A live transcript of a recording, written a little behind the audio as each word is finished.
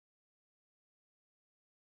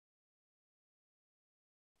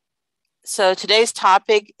So today's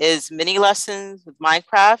topic is mini lessons with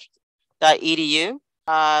Minecraft.edu.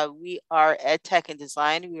 We are EdTech and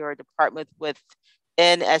Design. We are a department within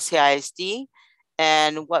SCISD.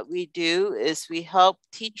 And what we do is we help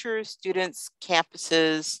teachers, students,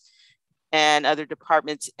 campuses, and other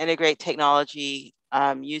departments integrate technology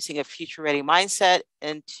using a future-ready mindset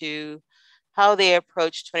into how they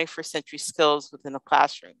approach 21st century skills within the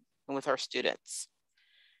classroom and with our students.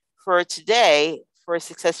 For today, for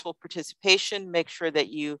successful participation, make sure that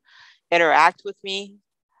you interact with me.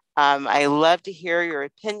 I love to hear your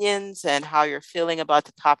opinions and how you're feeling about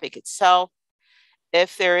the topic itself.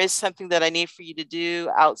 If there is something that I need for you to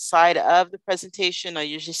do outside of the presentation, I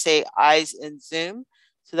usually say eyes in Zoom.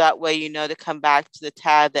 So that way you know to come back to the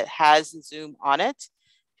tab that has the Zoom on it.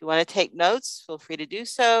 If you want to take notes, feel free to do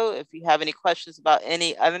so. If you have any questions about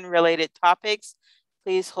any unrelated topics,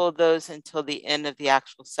 please hold those until the end of the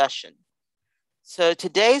actual session. So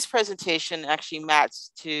today's presentation actually maps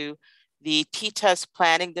to the T-test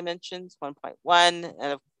planning dimensions 1.1,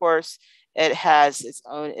 and of course, it has its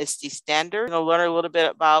own ISTE standard. We're going to learn a little bit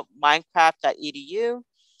about Minecraft.edu.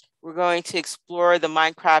 We're going to explore the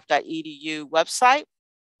Minecraft.edu website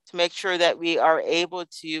to make sure that we are able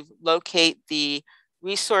to locate the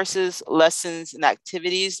resources, lessons, and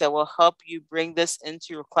activities that will help you bring this into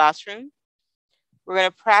your classroom. We're going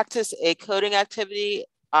to practice a coding activity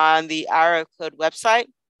on the Hour of Code website.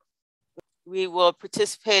 We will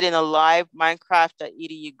participate in a live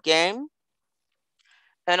Minecraft.edu game.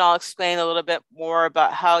 And I'll explain a little bit more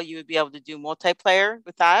about how you would be able to do multiplayer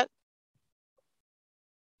with that.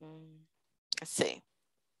 Let's see.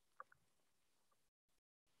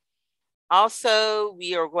 Also,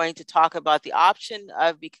 we are going to talk about the option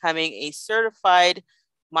of becoming a certified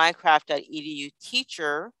Minecraft.edu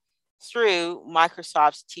teacher through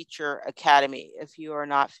Microsoft's Teacher Academy, if you are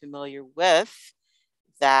not familiar with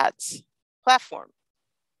that platform.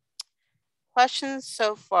 Questions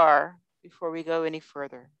so far before we go any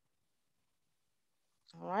further?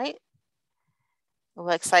 All right. It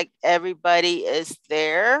looks like everybody is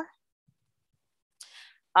there.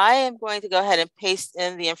 I am going to go ahead and paste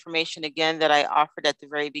in the information again that I offered at the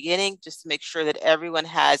very beginning, just to make sure that everyone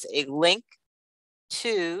has a link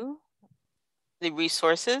to the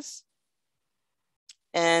resources.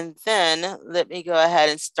 And then let me go ahead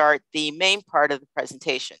and start the main part of the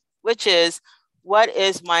presentation, which is what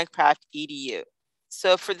is Minecraft.edu?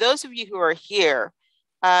 So for those of you who are here,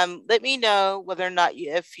 let me know whether or not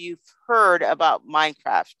if you've heard about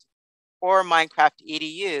Minecraft or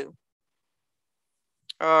Minecraft.edu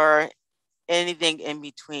or anything in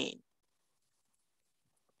between.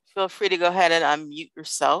 Feel free to go ahead and unmute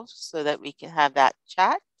yourself so that we can have that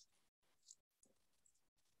chat.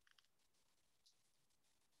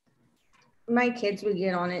 My kids would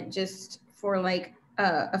get on it just for like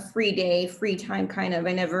a free day, free time kind of.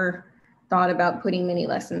 I never thought about putting mini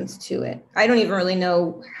lessons to it. I don't even really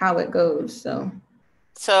know how it goes. So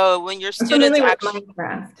when your students actually,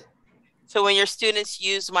 Minecraft. So when your students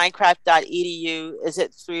use Minecraft.edu, is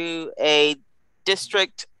it through a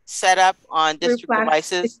district setup on district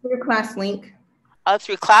devices? It's through ClassLink. Oh,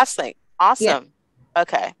 through ClassLink. Awesome. Yeah.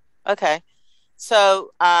 Okay. Okay.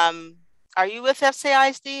 So are you with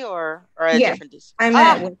FCISD or a different district? I'm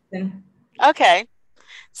at Winston. Okay.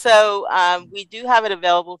 So we do have it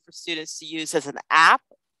available for students to use as an app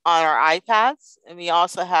on our iPads, and we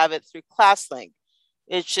also have it through ClassLink,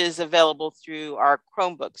 which is available through our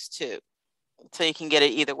Chromebooks too. So you can get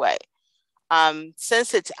it either way.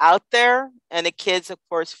 Since it's out there and the kids, of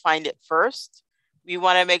course, find it first, we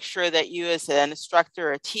want to make sure that you as an instructor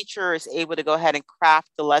or a teacher is able to go ahead and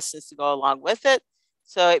craft the lessons to go along with it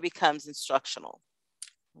so it becomes instructional.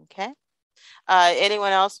 Okay.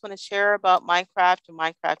 Anyone else want to share about Minecraft and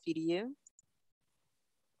Minecraft.edu?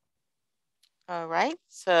 All right,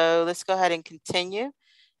 so let's go ahead and continue.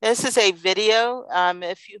 This is a video.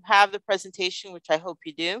 If you have the presentation, which I hope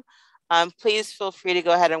you do, please feel free to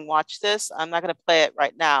go ahead and watch this. I'm not going to play it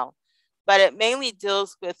right now, but it mainly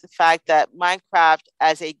deals with the fact that Minecraft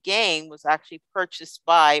as a game was actually purchased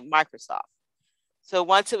by Microsoft. So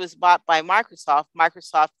once it was bought by Microsoft,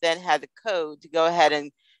 Microsoft then had the code to go ahead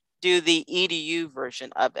and do the EDU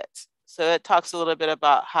version of it. So it talks a little bit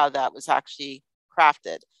about how that was actually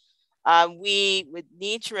crafted. We would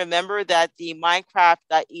need to remember that the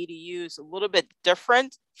Minecraft.edu is a little bit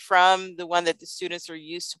different from the one that the students are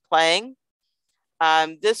used to playing.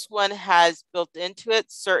 This one has built into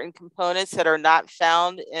it certain components that are not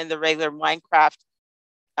found in the regular Minecraft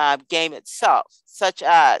game itself, such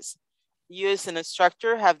as you as an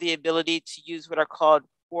instructor have the ability to use what are called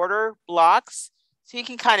border blocks. So you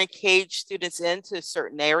can kind of cage students into a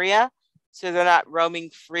certain area so they're not roaming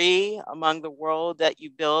free among the world that you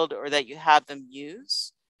build or that you have them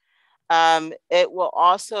use. It will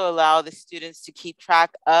also allow the students to keep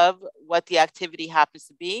track of what the activity happens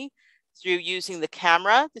to be through using the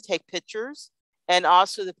camera to take pictures and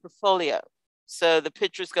also the portfolio. So the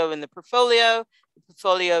pictures go in the portfolio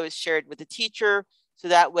is shared with the teacher, so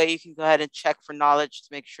that way you can go ahead and check for knowledge to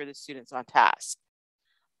make sure the student's on task.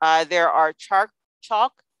 There are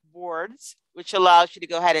chalk boards, which allows you to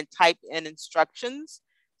go ahead and type in instructions.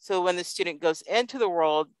 So when the student goes into the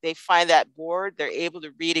world, they find that board, they're able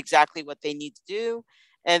to read exactly what they need to do,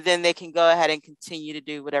 and then they can go ahead and continue to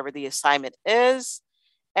do whatever the assignment is.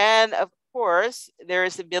 And of course, there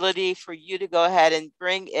is the ability for you to go ahead and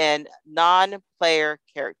bring in non-player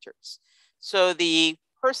characters. So the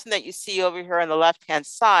person that you see over here on the left-hand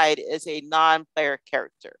side is a non-player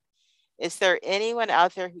character. Is there anyone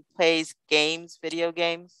out there who plays games, video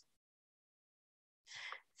games?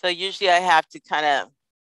 So usually I have to kind of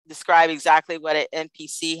describe exactly what an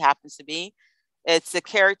NPC happens to be. It's a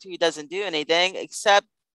character who doesn't do anything except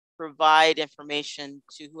provide information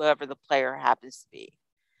to whoever the player happens to be.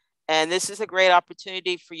 And this is a great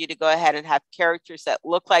opportunity for you to go ahead and have characters that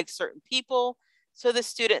look like certain people, so the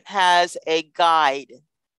student has a guide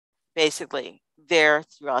basically there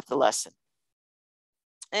throughout the lesson.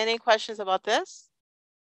 Any questions about this?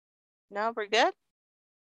 No, we're good?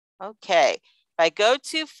 Okay. If I go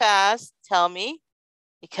too fast, tell me,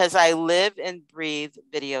 because I live and breathe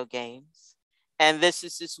video games. And this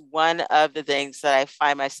is just one of the things that I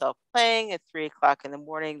find myself playing at 3 o'clock in the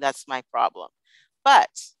morning. That's my problem. But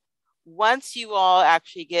once you all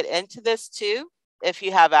actually get into this too, if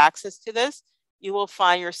you have access to this, you will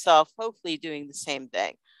find yourself hopefully doing the same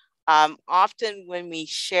thing. Often when we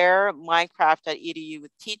share Minecraft.edu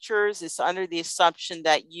with teachers, it's under the assumption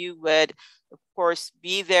that you would, of course,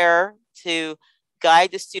 be there to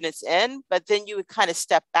guide the students in, but then you would kind of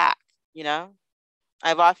step back, you know?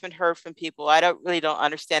 I've often heard from people, I don't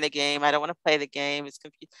understand the game. I don't want to play the game. It's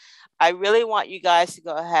confusing. I really want you guys to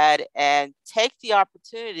go ahead and take the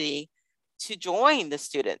opportunity to join the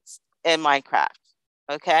students in Minecraft,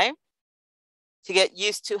 okay? To get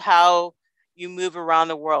used to how you move around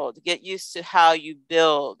the world, to get used to how you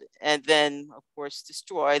build, and then, of course,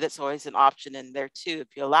 destroy. That's always an option in there too,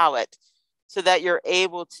 if you allow it, so that you're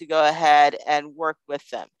able to go ahead and work with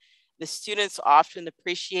them. The students often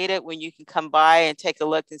appreciate it when you can come by and take a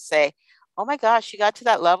look and say, oh my gosh, you got to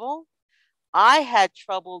that level? I had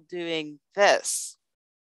trouble doing this.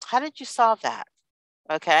 How did you solve that?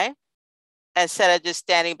 Okay. Instead of just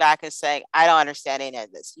standing back and saying, I don't understand any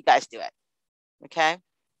of this. You guys do it. Okay.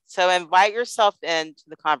 So invite yourself into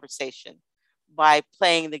the conversation by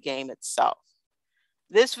playing the game itself.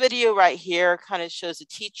 This video right here kind of shows a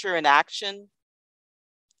teacher in action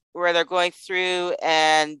where they're going through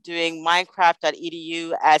and doing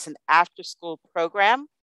Minecraft.edu as an after-school program.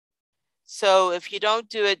 So if you don't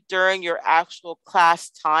do it during your actual class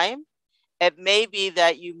time, it may be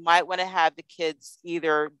that you might want to have the kids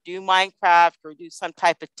either do Minecraft or do some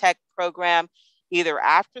type of tech program, either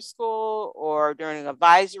after school or during an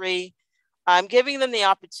advisory. I'm giving them the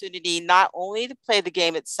opportunity not only to play the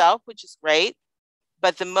game itself, which is great,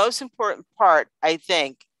 but the most important part, I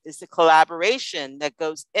think, is the collaboration that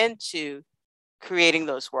goes into creating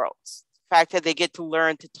those worlds. The fact that they get to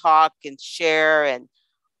learn to talk and share and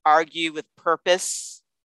argue with purpose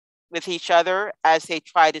with each other as they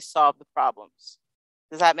try to solve the problems.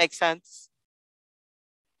 Does that make sense?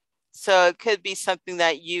 So it could be something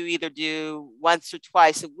that you either do once or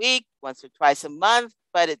twice a week, once or twice a month,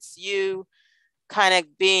 but it's you kind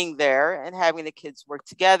of being there and having the kids work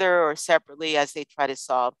together or separately as they try to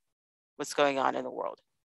solve what's going on in the world.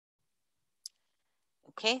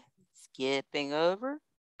 Okay, skipping over,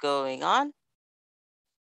 going on.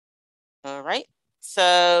 All right,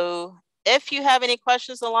 so if you have any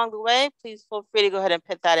questions along the way, please feel free to go ahead and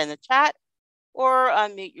put that in the chat or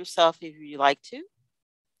unmute yourself if you like to.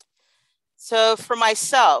 So for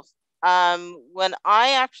myself, when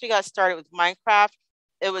I actually got started with Minecraft,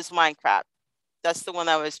 it was Minecraft. That's the one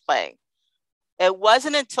I was playing. It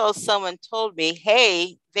wasn't until someone told me,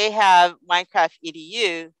 hey, they have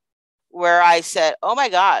Minecraft.edu, where I said, oh my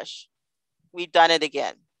gosh, we've done it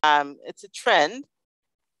again. It's a trend.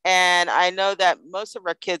 And I know that most of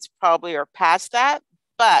our kids probably are past that,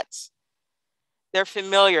 but they're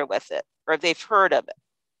familiar with it or they've heard of it.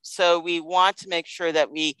 So we want to make sure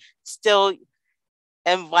that we still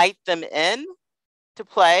invite them in to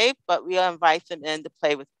play, but we invite them in to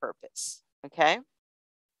play with purpose, okay?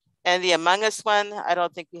 And the Among Us one, I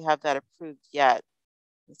don't think we have that approved yet.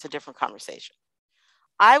 It's a different conversation.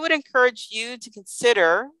 I would encourage you to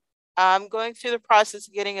consider going through the process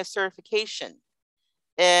of getting a certification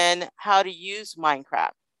in how to use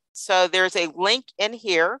Minecraft. So there's a link in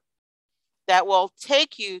here that will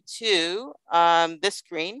take you to this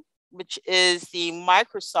screen, which is the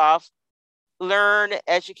Microsoft Learn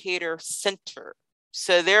Educator Center.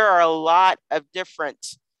 So there are a lot of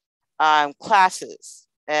different classes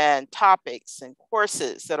and topics and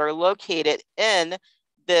courses that are located in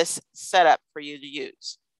this setup for you to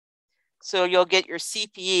use. So you'll get your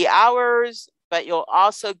CPE hours, but you'll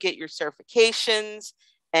also get your certifications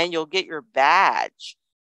and you'll get your badge.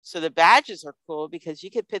 So the badges are cool because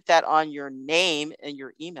you could put that on your name and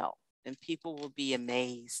your email and people will be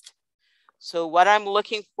amazed. So what I'm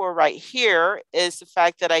looking for right here is the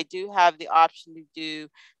fact that I do have the option to do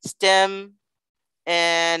STEM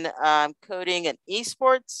and coding and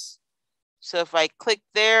esports. So if I click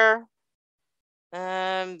there,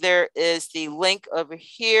 there is the link over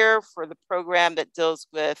here for the program that deals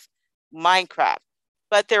with Minecraft.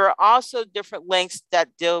 But there are also different links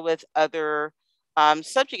that deal with other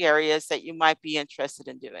subject areas that you might be interested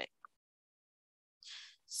in doing.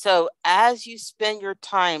 So as you spend your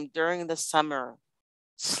time during the summer,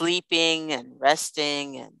 sleeping and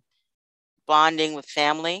resting and bonding with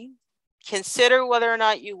family, consider whether or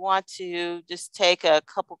not you want to just take a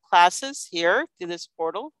couple classes here through this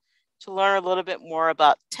portal to learn a little bit more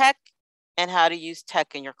about tech and how to use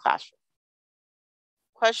tech in your classroom.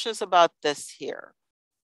 Questions about this here?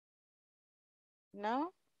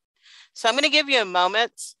 No? So I'm going to give you a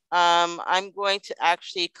moment. I'm going to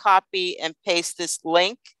actually copy and paste this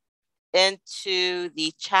link into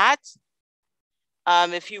the chat.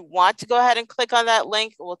 If you want to go ahead and click on that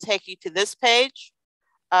link, it will take you to this page.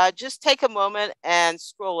 Just take a moment and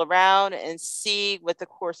scroll around and see what the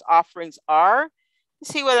course offerings are.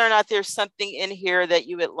 See whether or not there's something in here that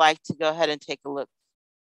you would like to go ahead and take a look.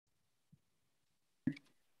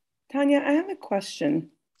 Tanya, I have a question.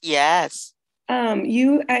 Yes.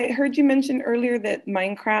 I heard you mention earlier that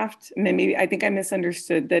Minecraft, maybe I think I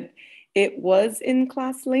misunderstood that it was in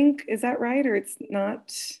ClassLink. Is that right? Or it's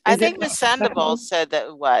not? I think Ms. Sandoval said that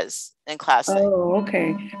it was in ClassLink. Oh,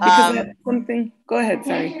 okay. Because that's something, go ahead,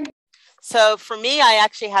 sorry. So for me, I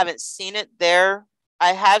actually haven't seen it there.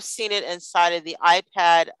 I have seen it inside of the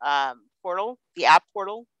iPad portal, the app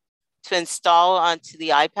portal, to install onto the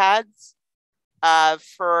iPads.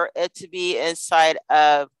 For it to be inside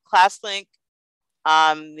of ClassLink,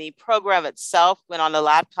 the program itself, when on the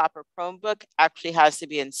laptop or Chromebook, actually has to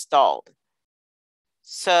be installed.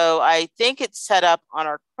 So I think it's set up on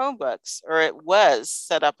our Chromebooks, or it was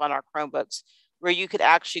set up on our Chromebooks, where you could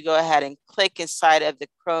actually go ahead and click inside of the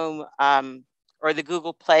Chrome or the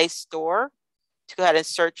Google Play Store to go ahead and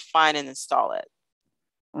search, find, and install it.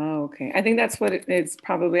 Oh, okay. I think that's what it is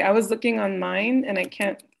probably. I was looking on mine and I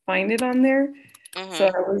can't find it on there. Mm-hmm. So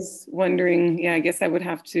I was wondering, yeah, I guess I would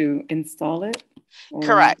have to install it.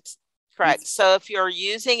 Correct. So if you're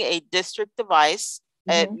using a district device,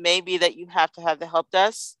 it may be that you have to have the help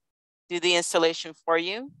desk do the installation for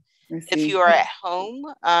you. If you are at home,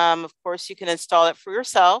 of course, you can install it for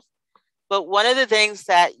yourself. But one of the things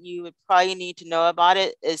that you would probably need to know about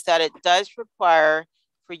it is that it does require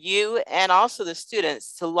for you and also the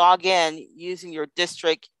students to log in using your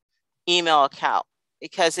district email account,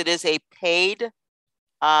 because it is a paid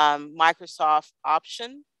Microsoft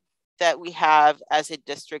option that we have as a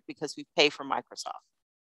district because we pay for Microsoft.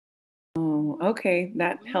 Oh, okay.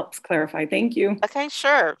 That helps clarify. Thank you. Okay,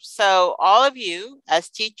 sure. So all of you as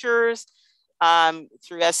teachers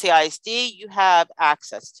through SAISD, you have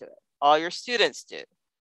access to it. All your students do,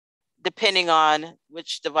 depending on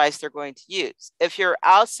which device they're going to use. If you're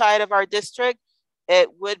outside of our district, it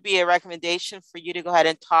would be a recommendation for you to go ahead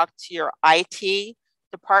and talk to your IT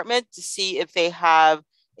department to see if they have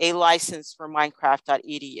a license for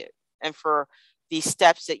Minecraft.edu and for the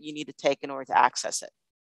steps that you need to take in order to access it.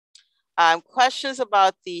 Questions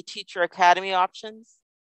about the Teacher Academy options?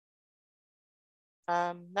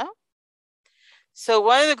 No? So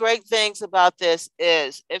one of the great things about this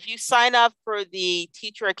is if you sign up for the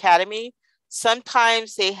Teacher Academy,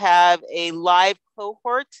 sometimes they have a live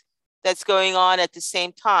cohort that's going on at the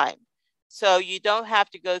same time. So you don't have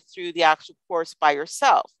to go through the actual course by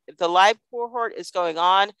yourself. If the live cohort is going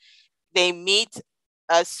on, they meet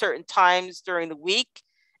at certain times during the week,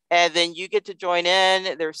 and then you get to join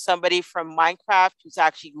in. There's somebody from Minecraft who's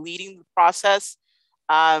actually leading the process.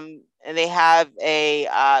 And they have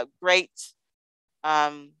a great,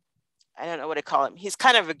 I don't know what to call him. He's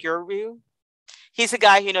kind of a guru. He's a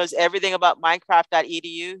guy who knows everything about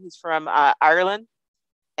Minecraft.edu. He's from Ireland.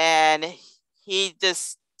 And he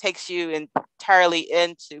just takes you entirely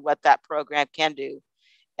into what that program can do.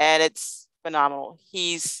 And it's phenomenal.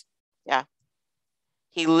 He's Yeah.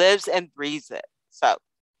 He lives and breathes it. So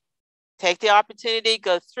take the opportunity,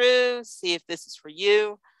 go through, see if this is for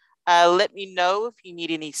you. Let me know if you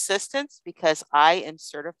need any assistance because I am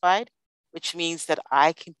certified, which means that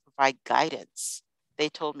I can provide guidance. They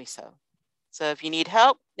told me so. So if you need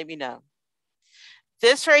help, let me know.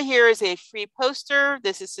 This right here is a free poster.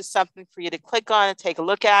 This is just something for you to click on and take a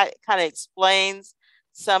look at. It kind of explains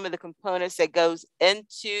some of the components that goes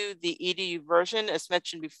into the EDU version. As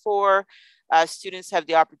mentioned before, students have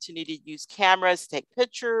the opportunity to use cameras to take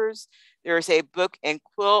pictures. There's a book and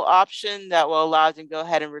quill option that will allow them to go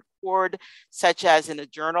ahead and record, such as in a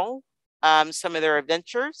journal, some of their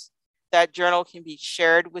adventures. That journal can be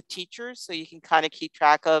shared with teachers, so you can kind of keep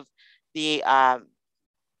track of the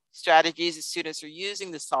strategies that students are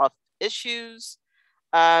using to solve issues.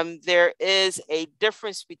 There is a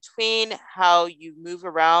difference between how you move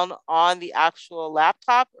around on the actual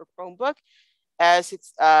laptop or Chromebook as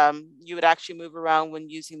it's you would actually move around when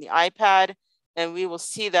using the iPad. And we will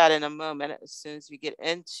see that in a moment as soon as we get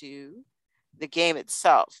into the game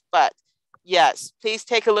itself. But yes, please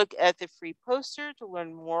take a look at the free poster to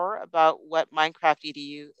learn more about what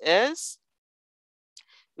Minecraft.edu is.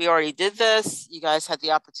 We already did this. You guys had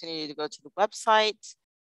the opportunity to go to the website.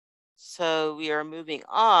 So we are moving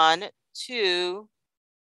on to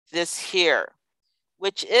this here,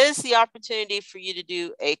 which is the opportunity for you to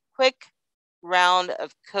do a quick round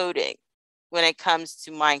of coding when it comes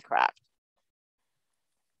to Minecraft.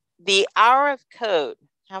 The hour of code.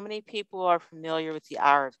 How many people are familiar with the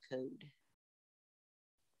hour of code?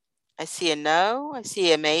 I see a no. I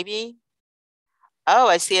see a maybe. Oh,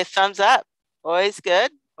 I see a thumbs up. Always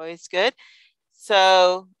good. Always good.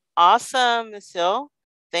 So awesome, Ms. Hill.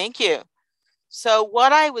 Thank you. So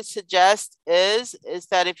what I would suggest is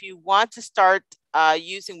that if you want to start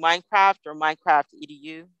using Minecraft or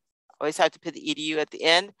Minecraft.edu, always have to put the edu at the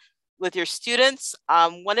end, with your students,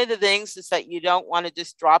 one of the things is that you don't want to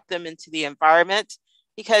just drop them into the environment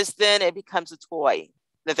because then it becomes a toy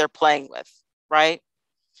that they're playing with, right?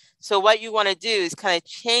 So what you want to do is kind of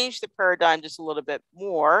change the paradigm just a little bit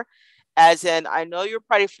more, as in, I know you're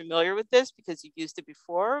probably familiar with this because you've used it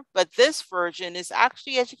before, but this version is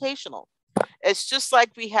actually educational. It's just like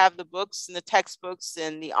we have the books and the textbooks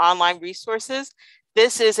and the online resources.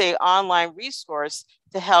 This is an online resource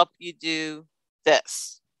to help you do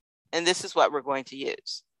this. And this is what we're going to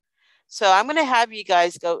use. So I'm going to have you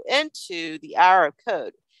guys go into the hour of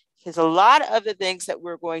code because a lot of the things that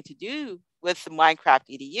we're going to do with the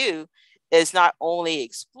Minecraft.edu is not only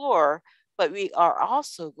explore, but we are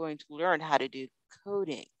also going to learn how to do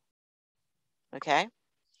coding. Okay.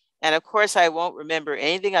 And of course, I won't remember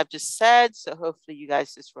anything I've just said, so hopefully you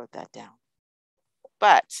guys just wrote that down.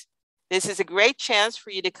 But this is a great chance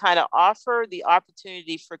for you to kind of offer the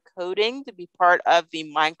opportunity for coding to be part of the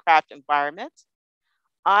Minecraft environment.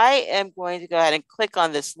 I am going to go ahead and click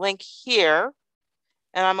on this link here,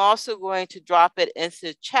 and I'm also going to drop it into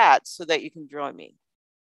the chat so that you can join me,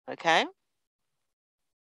 okay?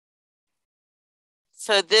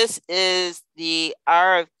 So this is the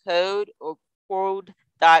Hour of Code or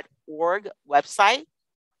code.org website.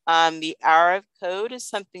 The Hour of Code is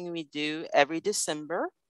something we do every December.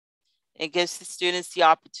 It gives the students the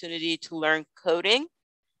opportunity to learn coding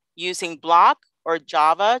using Block or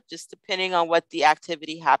Java, just depending on what the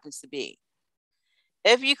activity happens to be.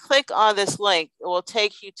 If you click on this link, it will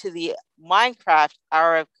take you to the Minecraft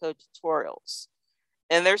Hour of Code tutorials.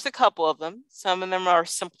 And there's a couple of them. Some of them are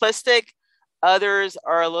simplistic, others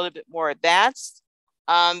are a little bit more advanced.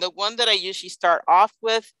 The one that I usually start off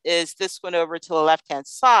with is this one over to the left-hand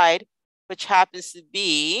side, which happens to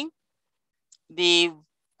be the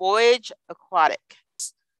Voyage Aquatic.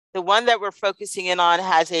 The one that we're focusing in on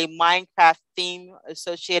has a Minecraft theme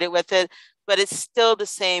associated with it, but it's still the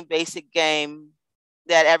same basic game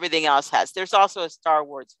that everything else has. There's also a Star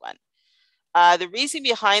Wars one. The reason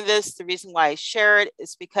behind this, the reason why I share it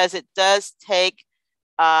is because it does take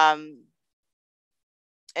an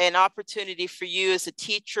opportunity for you as a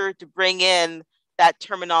teacher to bring in that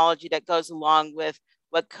terminology that goes along with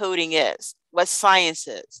what coding is, what science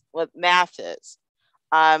is, what math is,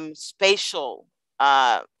 spatial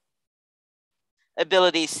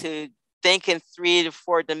abilities to think in 3 to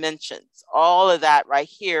 4 dimensions. All of that right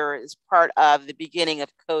here is part of the beginning of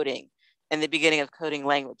coding and the beginning of coding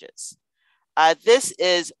languages. This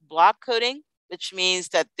is block coding, which means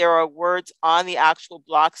that there are words on the actual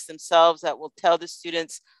blocks themselves that will tell the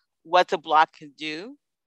students what the block can do.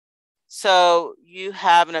 So you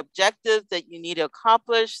have an objective that you need to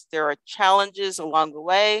accomplish. There are challenges along the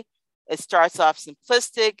way. It starts off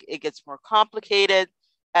simplistic, it gets more complicated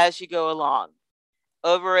as you go along.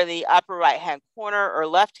 over in the upper right-hand corner, or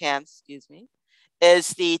left-hand, excuse me, is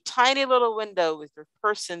the tiny little window with your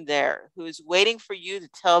person there who is waiting for you to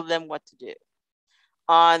tell them what to do.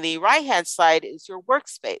 On the right-hand side is your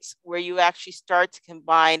workspace, where you actually start to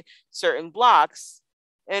combine certain blocks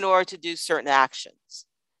in order to do certain actions.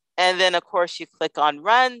 And then, of course, you click on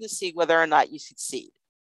Run to see whether or not you succeed.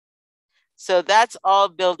 So that's all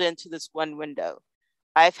built into this one window.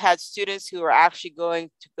 I've had students who are actually going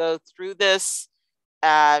to go through this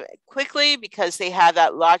quickly because they have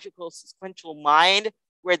that logical sequential mind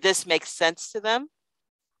where this makes sense to them.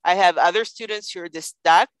 I have other students who are just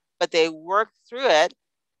stuck, but they work through it.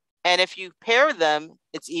 And if you pair them,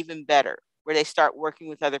 it's even better, where they start working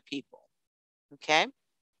with other people, okay?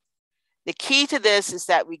 The key to this is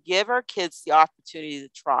that we give our kids the opportunity to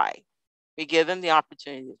try. We give them the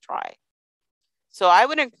opportunity to try. So I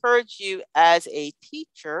would encourage you as a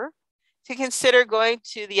teacher to consider going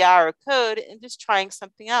to the hour of code and just trying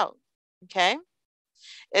something out, okay?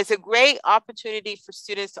 It's a great opportunity for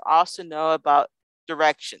students to also know about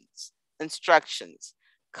directions, instructions,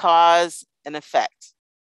 cause and effect.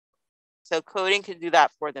 So coding can do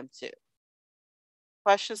that for them too.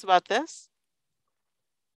 Questions about this?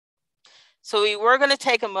 So we were going to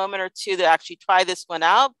take a moment or two to actually try this one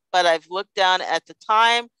out, but I've looked down at the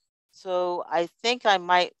time. So I think I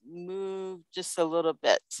might move just a little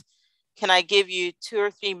bit. Can I give you 2 or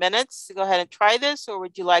 3 minutes to go ahead and try this, or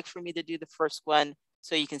would you like for me to do the first one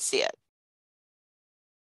so you can see it?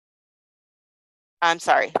 I'm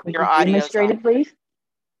sorry, your audio is demonstrate on. it, please.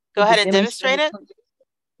 Go ahead and demonstrate it.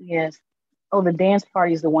 Yes. Oh, the dance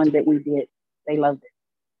party is the one that we did. They loved it.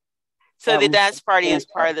 So the dance party is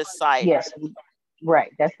part of the site. Yes,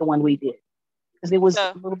 right. That's the one we did. Because it was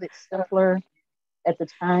a little bit simpler at the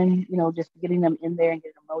time, you know, just getting them in there and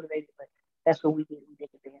getting them motivated. But that's what we did. We did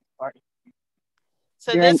the dance party.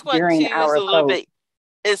 So this one too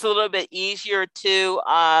is a little bit easier too.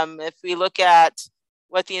 If we look at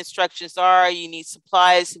what the instructions are, you need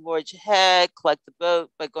supplies to board your head, collect the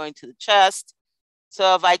boat by going to the chest.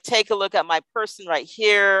 So if I take a look at my person right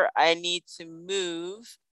here, I need to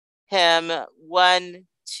move him 1,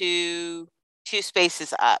 2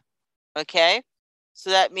 spaces up, okay?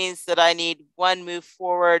 So that means that I need 1 move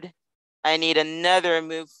forward, I need another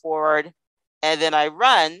move forward, and then I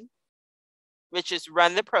run, which is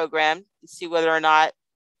run the program to see whether or not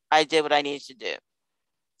I did what I needed to do.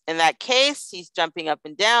 In that case, he's jumping up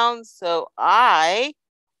and down, so I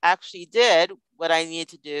actually did what I needed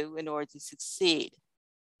to do in order to succeed.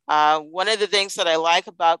 One of the things that I like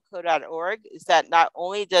about code.org is that not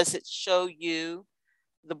only does it show you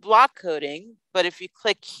the block coding, but if you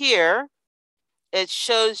click here, it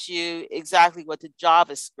shows you exactly what the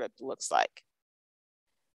JavaScript looks like.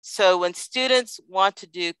 So when students want to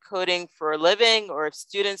do coding for a living, or if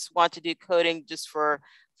students want to do coding just for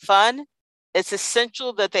fun, it's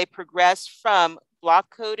essential that they progress from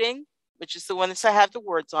block coding, which is the one that have the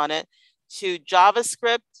words on it, to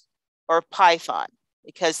JavaScript or Python,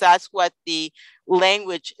 because that's what the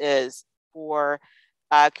language is for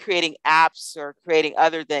creating apps or creating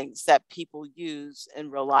other things that people use in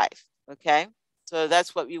real life, okay? So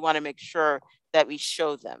that's what we want to make sure that we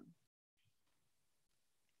show them.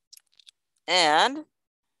 And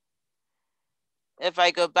if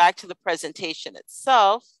I go back to the presentation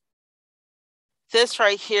itself, this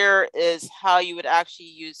right here is how you would actually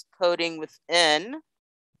use coding within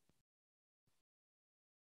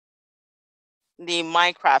the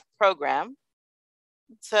Minecraft program.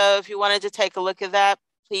 So if you wanted to take a look at that,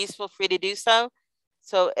 please feel free to do so.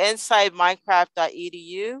 So inside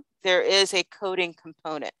Minecraft.edu, there is a coding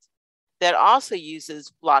component that also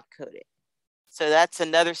uses block coding. So that's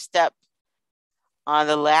another step on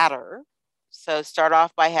the ladder. So start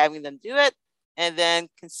off by having them do it, and then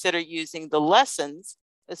consider using the lessons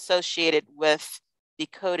associated with the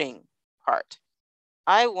coding part.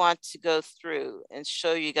 I want to go through and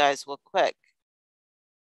show you guys real quick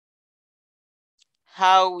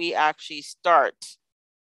how we actually start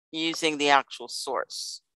using the actual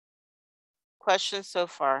source. Questions so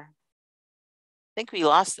far? I think we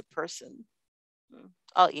lost the person.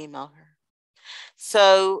 I'll email her.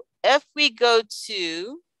 So if we go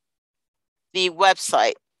to the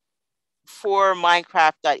website for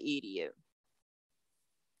Minecraft.edu,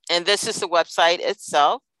 and this is the website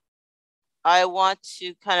itself, I want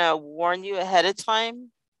to kind of warn you ahead of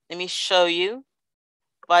time. Let me show you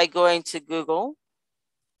by going to Google,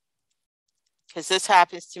 because this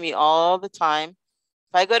happens to me all the time.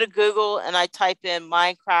 If I go to Google and I type in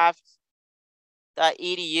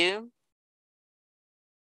Minecraft.edu,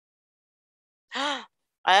 I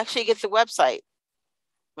actually get the website.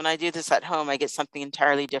 When I do this at home, I get something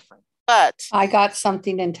entirely different. But I got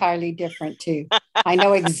something entirely different too. I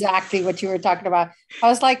know exactly what you were talking about. I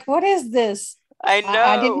was like, what is this? I know.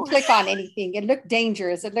 I didn't click on anything. It looked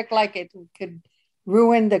dangerous. It looked like it could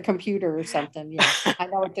ruin the computer or something. Yeah, I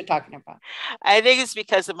know what you're talking about. I think it's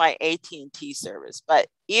because of my AT&T service. But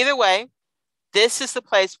either way, this is the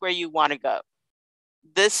place where you want to go.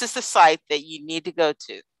 This is the site that you need to go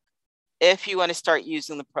to if you want to start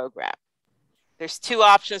using the program. There's two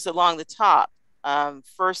options along the top.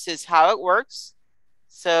 First is how it works.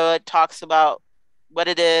 So it talks about what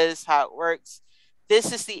it is, how it works.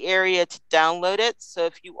 This is the area to download it. So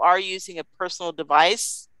if you are using a personal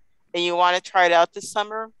device and you want to try it out this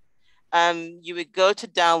summer, you would go to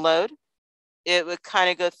download. It would kind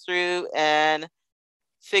of go through and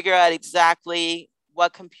figure out exactly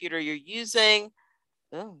what computer you're using.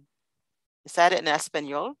 Oh, is that in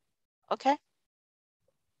Espanol? Okay.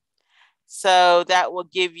 So that will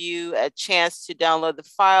give you a chance to download the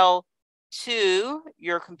file to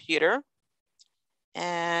your computer.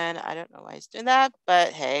 And I don't know why it's doing that,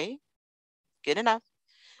 but hey, good enough.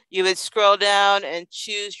 You would scroll down and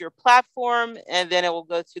choose your platform, and then it will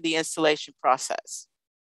go through the installation process.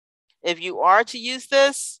 If you are to use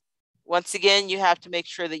this, once again, you have to make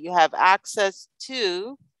sure that you have access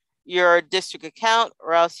to your district account,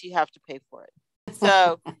 or else you have to pay for it.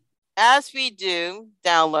 So as we do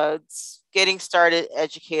downloads, getting started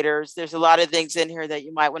educators, there's a lot of things in here that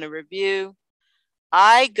you might want to review.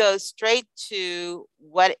 I go straight to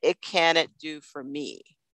what can it do for me?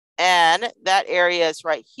 And that area is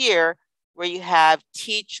right here where you have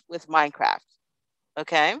Teach with Minecraft,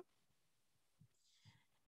 okay?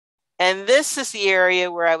 And this is the area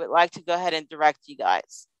where I would like to go ahead and direct you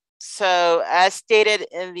guys. So as stated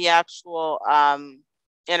in the actual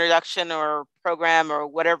introduction or program or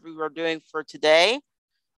whatever we were doing for today,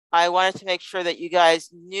 I wanted to make sure that you guys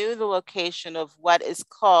knew the location of what is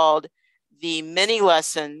called the mini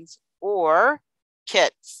lessons or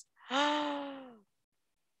kits. Why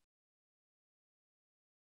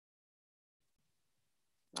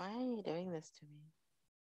are you doing this to me?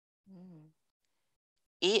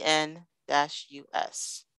 EN-US.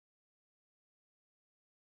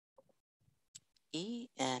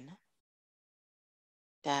 EN-US.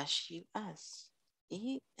 EN-US.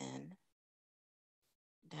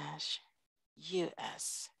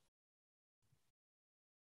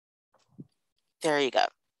 There you go.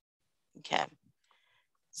 Okay.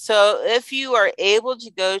 So if you are able to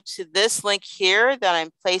go to this link here that I'm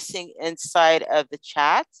placing inside of the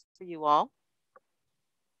chat for you all,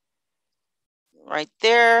 right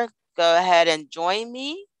there, go ahead and join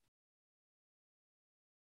me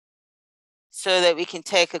so that we can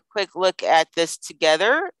take a quick look at this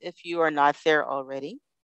together if you are not there already.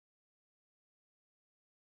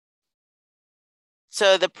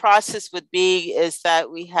 So the process would be is that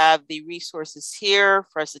we have the resources here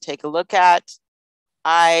for us to take a look at.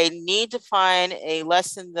 I need to find a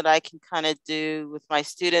lesson that I can kind of do with my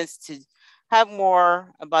students to have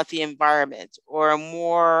more about the environment or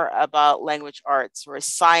more about language arts or a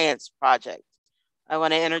science project. I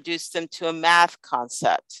want to introduce them to a math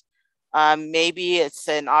concept. Maybe it's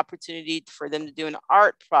an opportunity for them to do an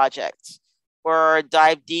art project or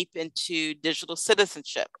dive deep into digital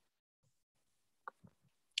citizenship.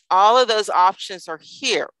 All of those options are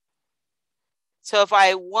here. So if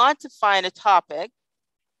I want to find a topic,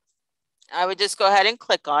 I would just go ahead and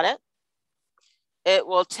click on it. It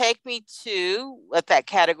will take me to what that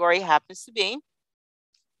category happens to be.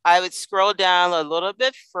 I would scroll down a little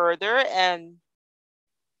bit further and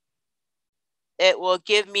it will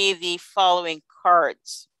give me the following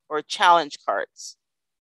cards or challenge cards,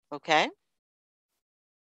 okay?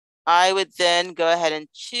 I would then go ahead and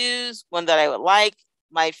choose one that I would like.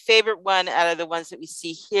 My favorite one out of the ones that we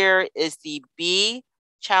see here is the B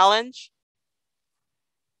challenge,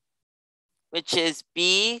 which is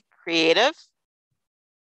be creative.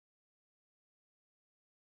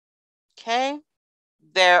 Okay.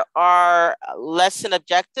 There are lesson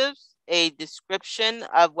objectives, a description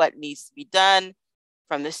of what needs to be done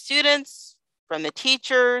from the students, from the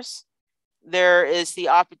teachers. There is the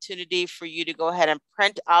opportunity for you to go ahead and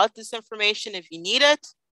print out this information if you need it.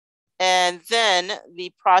 And then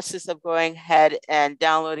the process of going ahead and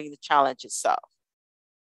downloading the challenge itself.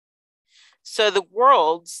 So the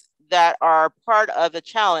worlds that are part of the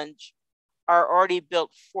challenge are already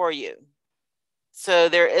built for you. So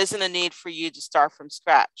there isn't a need for you to start from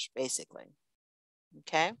scratch, basically.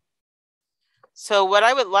 Okay. So what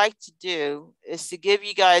I would like to do is to give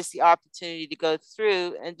you guys the opportunity to go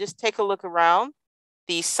through and just take a look around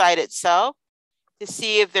the site itself to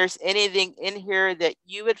see if there's anything in here that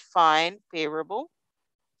you would find favorable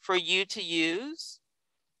for you to use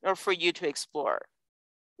or for you to explore.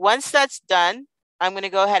 Once that's done, I'm going to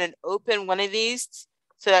go ahead and open one of these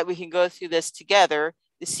so that we can go through this together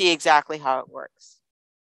to see exactly how it works.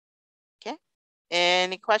 Okay,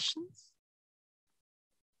 any questions?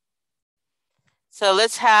 So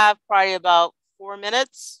let's have probably about 4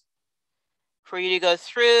 minutes for you to go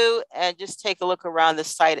through and just take a look around the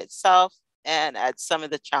site itself and at some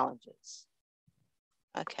of the challenges.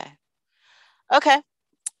 Okay. Okay.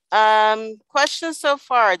 Questions so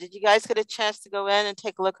far? Did you guys get a chance to go in and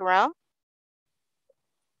take a look around?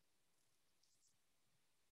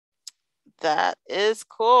 That is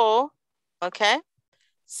cool. Okay.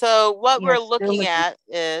 So what we're looking at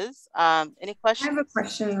is, any questions? I have a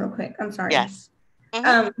question real quick. I'm sorry. Yes.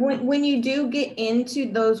 When you do get into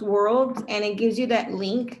those worlds and it gives you that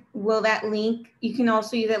link, will that link, you can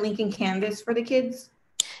also use that link in Canvas for the kids?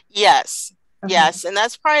 Yes. Okay. Yes. And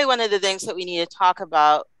that's probably one of the things that we need to talk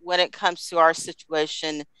about when it comes to our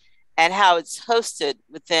situation and how it's hosted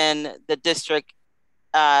within the district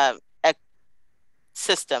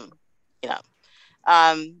system. You know,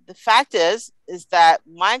 the fact is that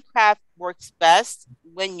Minecraft works best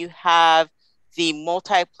when you have the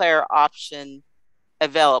multiplayer option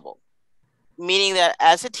available, meaning that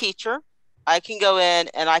as a teacher, I can go in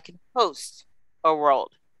and I can host a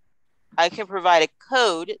world. I can provide a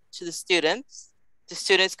code to the students. The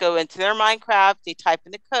students go into their Minecraft, they type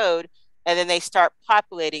in the code, and then they start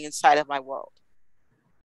populating inside of my world.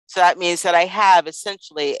 So that means that I have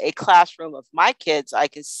essentially a classroom of my kids I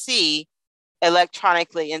can see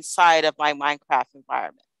electronically inside of my Minecraft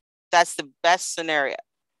environment. That's the best scenario.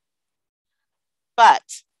 But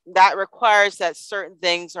that requires that certain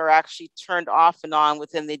things are actually turned off and on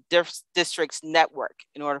within the district's network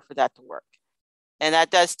in order for that to work. And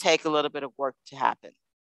that does take a little bit of work to happen.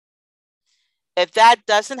 If that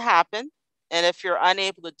doesn't happen, and if you're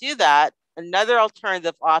unable to do that, another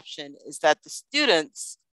alternative option is that the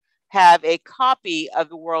students have a copy of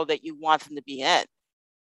the world that you want them to be in.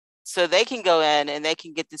 So they can go in and they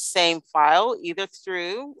can get the same file either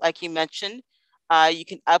through, like you mentioned, you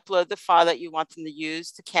can upload the file that you want them to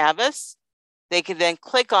use to Canvas. They can then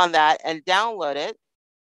click on that and download it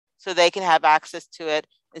so they can have access to it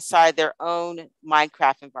inside their own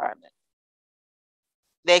Minecraft environment.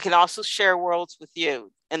 They can also share worlds with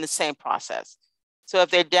you in the same process. So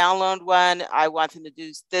if they download one, I want them to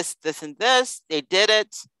do this, this, and this, they did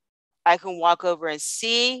it. I can walk over and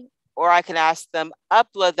see, or I can ask them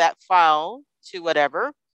upload that file to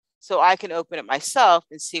whatever, so I can open it myself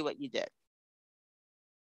and see what you did.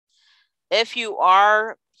 If you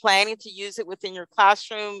are planning to use it within your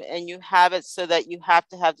classroom and you have it so that you have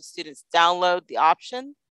to have the students download the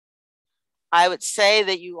option, I would say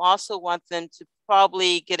that you also want them to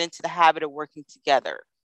probably get into the habit of working together.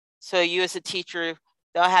 So you as a teacher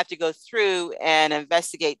don't have to go through and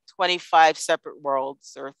investigate 25 separate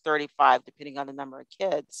worlds or 35, depending on the number of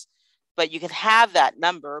kids. But you can have that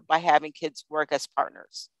number by having kids work as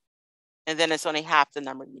partners. And then it's only half the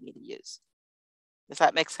number you need to use. Does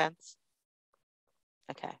that make sense?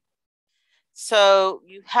 Okay. So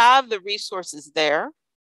you have the resources there.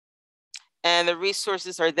 And the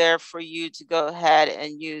resources are there for you to go ahead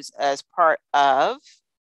and use as part of.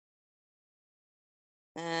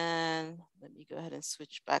 And let me go ahead and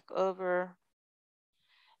switch back over.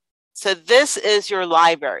 So this is your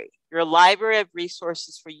library of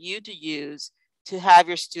resources for you to use to have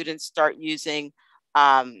your students start using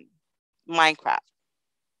Minecraft.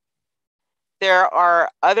 There are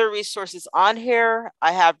other resources on here.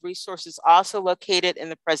 I have resources also located in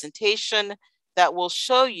the presentation that will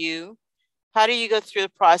show you how do you go through the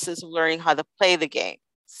process of learning how to play the game.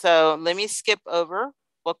 So let me skip over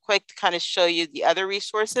real quick to kind of show you the other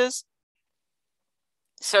resources.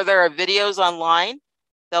 So there are videos online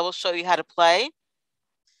that will show you how to play.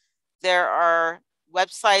 There are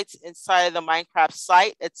websites inside of the Minecraft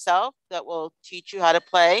site itself that will teach you how to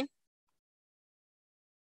play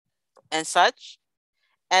and such.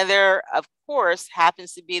 And there, of course,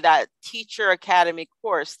 happens to be that Teacher Academy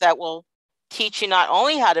course that will teach you not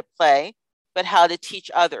only how to play, but how to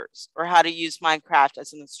teach others or how to use Minecraft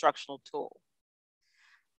as an instructional tool.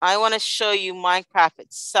 I want to show you Minecraft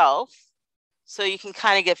itself so you can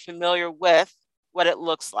kind of get familiar with what it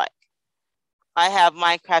looks like. I have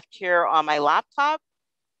Minecraft here on my laptop.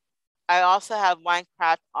 I also have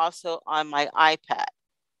Minecraft also on my iPad.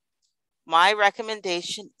 My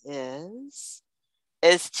recommendation is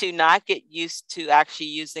to not get used to actually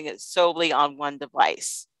using it solely on one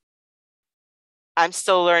device. I'm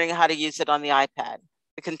still learning how to use it on the iPad.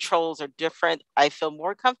 The controls are different. I feel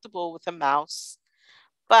more comfortable with a mouse.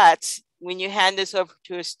 But when you hand this over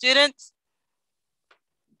to a student,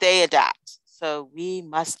 they adapt. So we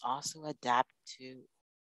must also adapt too.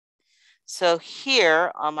 So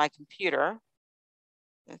here on my computer,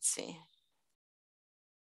 let's see,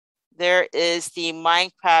 there is the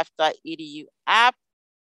Minecraft.edu app.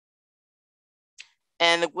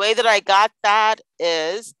 And the way that I got that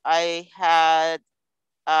is I had,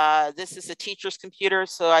 this is a teacher's computer,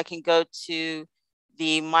 so I can go to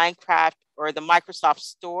the Minecraft or the Microsoft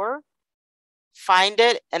Store, find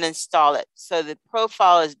it and install it. So the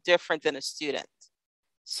profile is different than a student.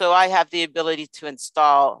 So I have the ability to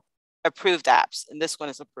install approved apps, and this one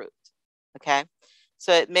is approved, okay?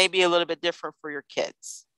 So it may be a little bit different for your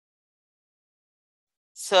kids.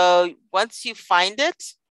 So once you find it,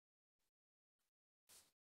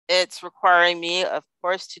 it's requiring me, of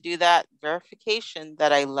course, to do that verification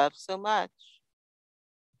that I love so much.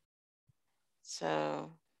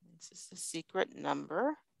 So this is the secret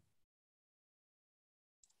number.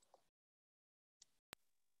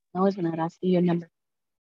 No, it's not. I see your number.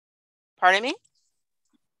 Pardon me?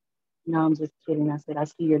 No, I'm just kidding. I said, I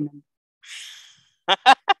see your number.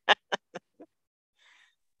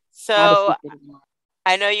 So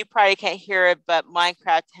I know you probably can't hear it, but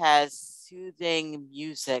Minecraft has soothing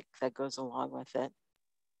music that goes along with it.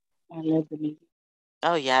 I love the music.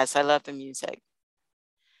 Oh, yes, I love the music.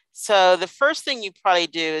 So the first thing you probably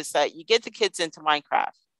do is that you get the kids into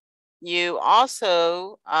Minecraft. You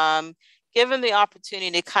also give them the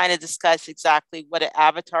opportunity to kind of discuss exactly what an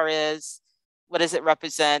avatar is, what does it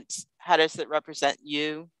represent, how does it represent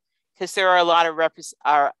you? Because there are a lot of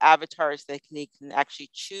avatars that you can actually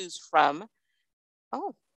choose from.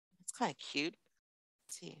 Oh, it's kind of cute.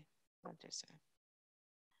 Let's see. What does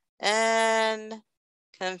it? And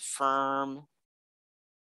confirm.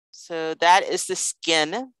 So that is the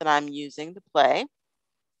skin that I'm using to play.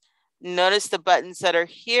 Notice the buttons that are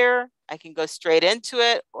here. I can go straight into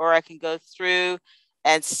it, or I can go through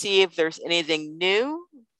and see if there's anything new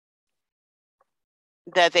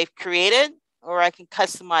that they've created, or I can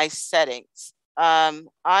customize settings. I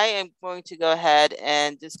am going to go ahead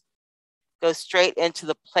and just go straight into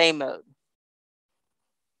the play mode.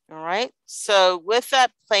 All right, so with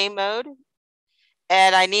that play mode,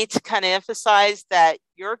 and I need to kind of emphasize that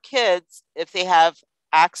your kids, if they have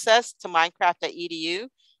access to Minecraft.edu,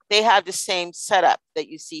 they have the same setup that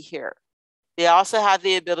you see here. They also have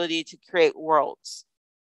the ability to create worlds,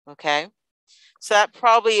 okay? So that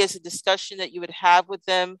probably is a discussion that you would have with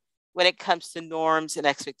them when it comes to norms and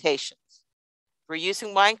expectations. We're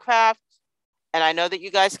using Minecraft, and I know that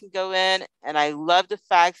you guys can go in, and I love the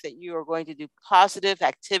fact that you are going to do positive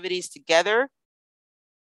activities together.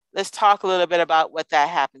 Let's talk a little bit about what that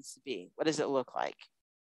happens to be. What does it look like?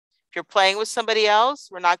 If you're playing with somebody else,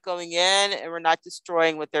 we're not going in and we're not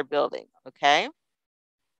destroying what they're building, okay?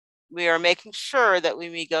 We are making sure that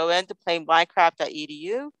when we go in to play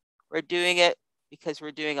Minecraft.edu, we're doing it because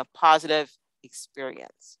we're doing a positive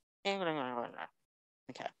experience.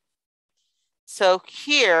 Okay. So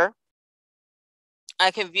here,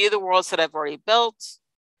 I can view the worlds that I've already built,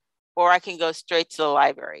 or I can go straight to the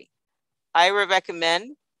library. I would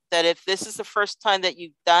recommend that if this is the first time that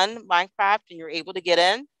you've done Minecraft and you're able to get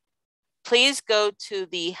in, please go to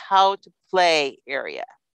the how to play area.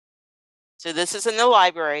 So this is in the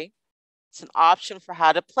library. It's an option for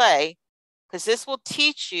how to play, because this will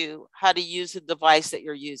teach you how to use the device that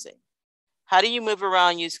you're using. How do you move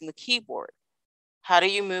around using the keyboard? How do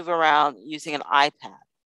you move around using an iPad?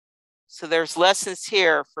 So there's lessons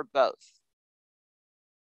here for both.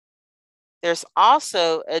 There's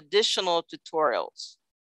also additional tutorials.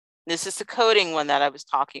 This is the coding one that I was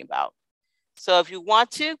talking about. So if you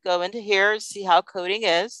want to go into here, see how coding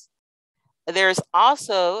is. There's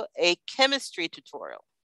also a chemistry tutorial.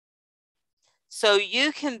 So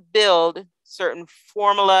you can build certain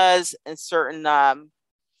formulas and certain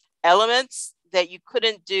elements that you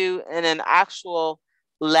couldn't do in an actual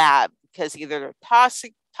lab because either they're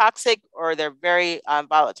toxic or they're very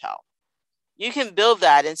volatile. You can build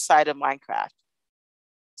that inside of Minecraft.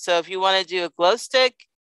 So if you want to do a glow stick,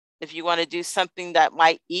 if you want to do something that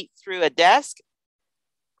might eat through a desk,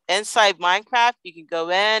 inside Minecraft, you can go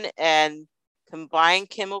in and combine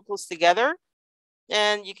chemicals together,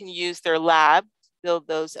 and you can use their lab to build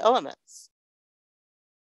those elements.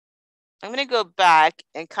 I'm going to go back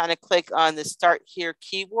and kind of click on the Start Here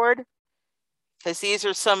keyboard, because these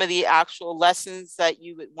are some of the actual lessons that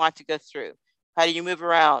you would want to go through. How do you move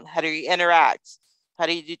around? How do you interact? How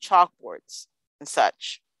do you do chalkboards and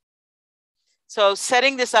such? So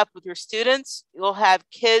setting this up with your students, you'll have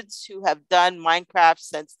kids who have done Minecraft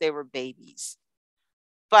since they were babies.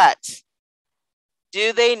 But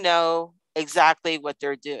do they know exactly what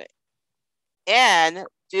they're doing? And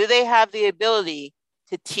do they have the ability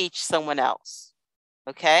to teach someone else.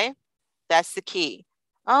 Okay, that's the key.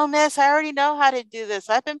 Oh, miss, I already know how to do this.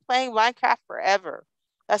 I've been playing Minecraft forever.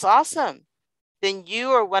 That's awesome. Then you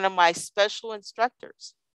are one of my special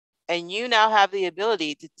instructors, and you now have the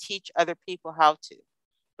ability to teach other people how to.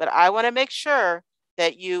 But I want to make sure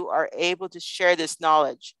that you are able to share this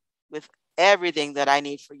knowledge with everything that I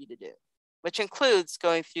need for you to do, which includes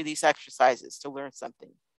going through these exercises to learn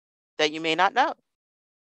something that you may not know.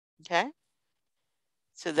 Okay,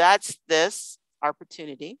 so that's this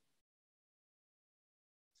opportunity.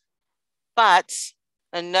 But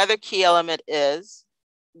another key element is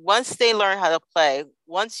once they learn how to play,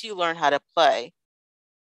 once you learn how to play,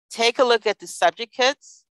 take a look at the subject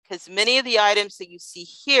kits, because many of the items that you see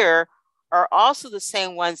here are also the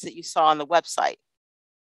same ones that you saw on the website.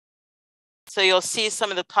 So you'll see some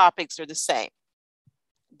of the topics are the same.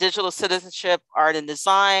 Digital citizenship, art and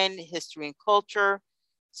design, history and culture.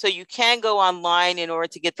 So you can go online in order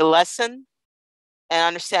to get the lesson and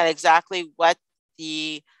understand exactly what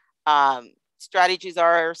the strategies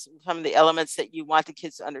are, some of the elements that you want the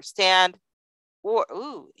kids to understand. Or,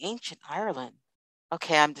 ooh, ancient Ireland.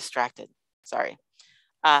 Okay, I'm distracted. Sorry.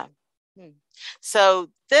 So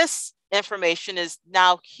this information is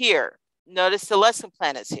now here. Notice the lesson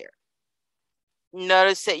plan is here.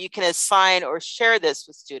 Notice that you can assign or share this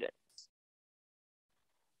with students.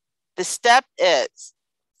 The step is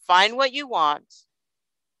find what you want,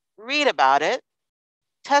 read about it,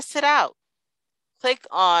 test it out. Click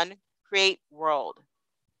on Create World.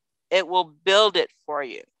 It will build it for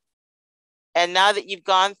you. And now that you've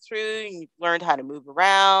gone through and you've learned how to move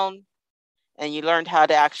around and you learned how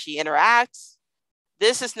to actually interact,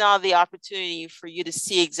 this is now the opportunity for you to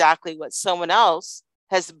see exactly what someone else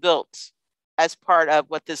has built as part of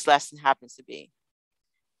what this lesson happens to be.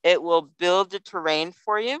 It will build the terrain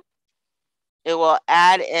for you. It will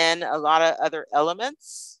add in a lot of other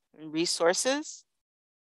elements and resources.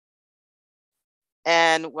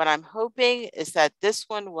 And what I'm hoping is that this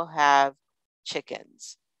one will have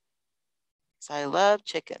chickens. So I love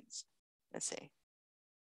chickens. Let's see.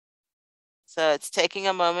 So it's taking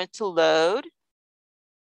a moment to load.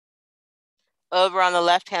 Over on the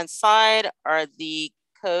left-hand side are the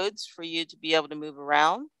codes for you to be able to move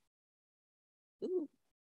around. Ooh.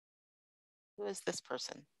 Who is this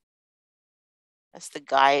person? That's the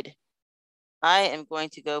guide. I am going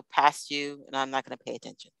to go past you and I'm not going to pay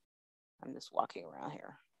attention. I'm just walking around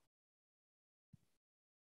here.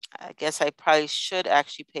 I guess I probably should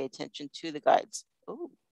actually pay attention to the guides.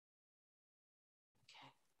 Ooh.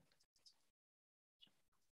 Okay.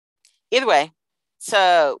 Either way,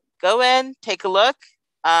 so go in, take a look,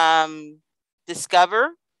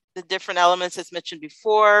 discover the different elements as mentioned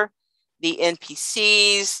before, the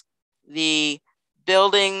NPCs, the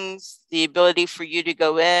buildings, the ability for you to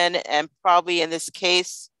go in and probably in this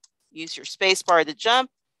case, use your space bar to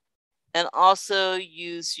jump and also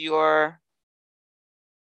use your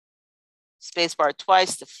space bar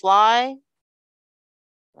twice to fly.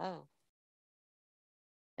 Oh.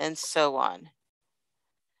 And so on.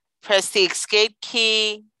 Press the escape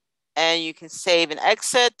key and you can save and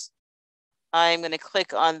exit. I'm going to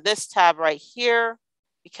click on this tab right here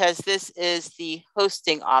because this is the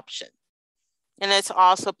hosting option. And it's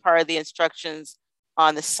also part of the instructions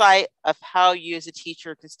on the site of how you as a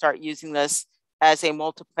teacher can start using this as a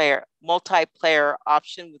multiplayer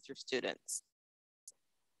option with your students.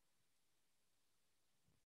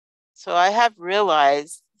 So I have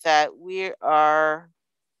realized that we are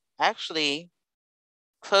actually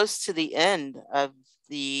close to the end of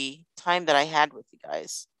the time that I had with you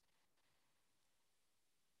guys.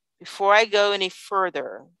 Before I go any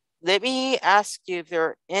further, let me ask you if there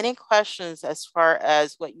are any questions as far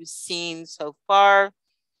as what you've seen so far,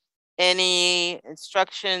 any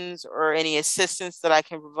instructions or any assistance that I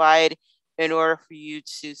can provide in order for you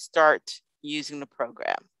to start using the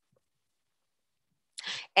program.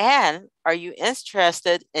 And are you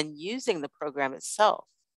interested in using the program itself?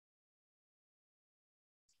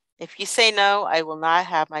 If you say no, I will not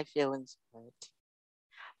have my feelings hurt.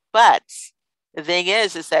 But the thing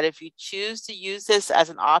is that if you choose to use this as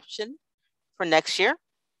an option for next year,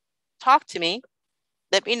 talk to me,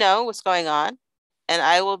 let me know what's going on, and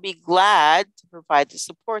I will be glad to provide the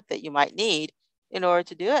support that you might need in order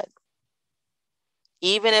to do it.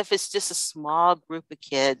 Even if it's just a small group of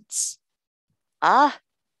kids.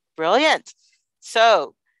 Brilliant.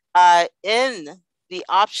 So in the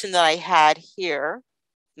option that I had here,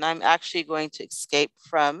 and I'm actually going to escape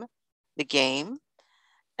from the game,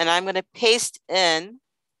 and I'm going to paste in,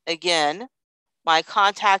 again, my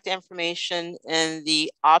contact information in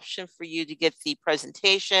the option for you to get the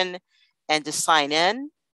presentation and to sign in.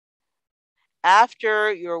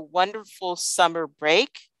 after your wonderful summer break,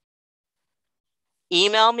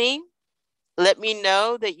 email me. Let me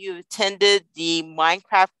know that you attended the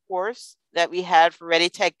Minecraft course that we had for Ready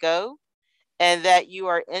Tech Go, and that you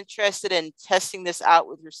are interested in testing this out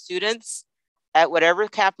with your students at whatever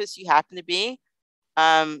campus you happen to be,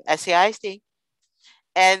 SAISD.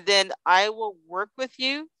 And then I will work with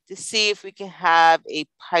you to see if we can have a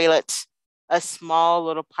pilot, a small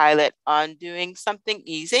little pilot on doing something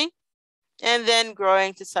easy, and then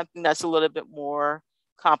growing to something that's a little bit more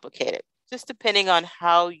complicated, just depending on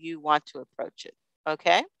how you want to approach it.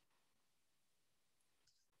 Okay?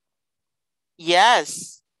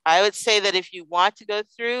 Yes, I would say that if you want to go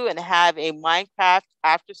through and have a Minecraft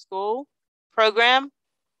after school program,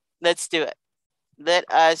 let's do it.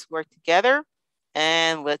 Let us work together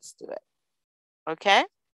and let's do it. Okay?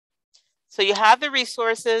 So you have the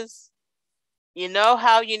resources. You know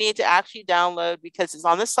how you need to actually download because it's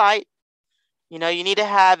on the site. You know, you need to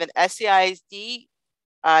have an SCISD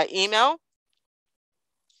email,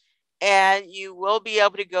 and you will be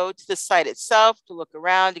able to go to the site itself to look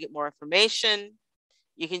around to get more information.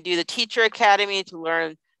 You can do the Teacher Academy to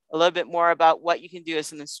learn a little bit more about what you can do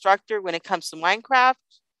as an instructor when it comes to Minecraft.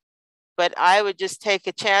 But I would just take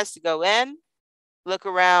a chance to go in, look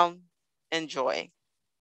around, enjoy.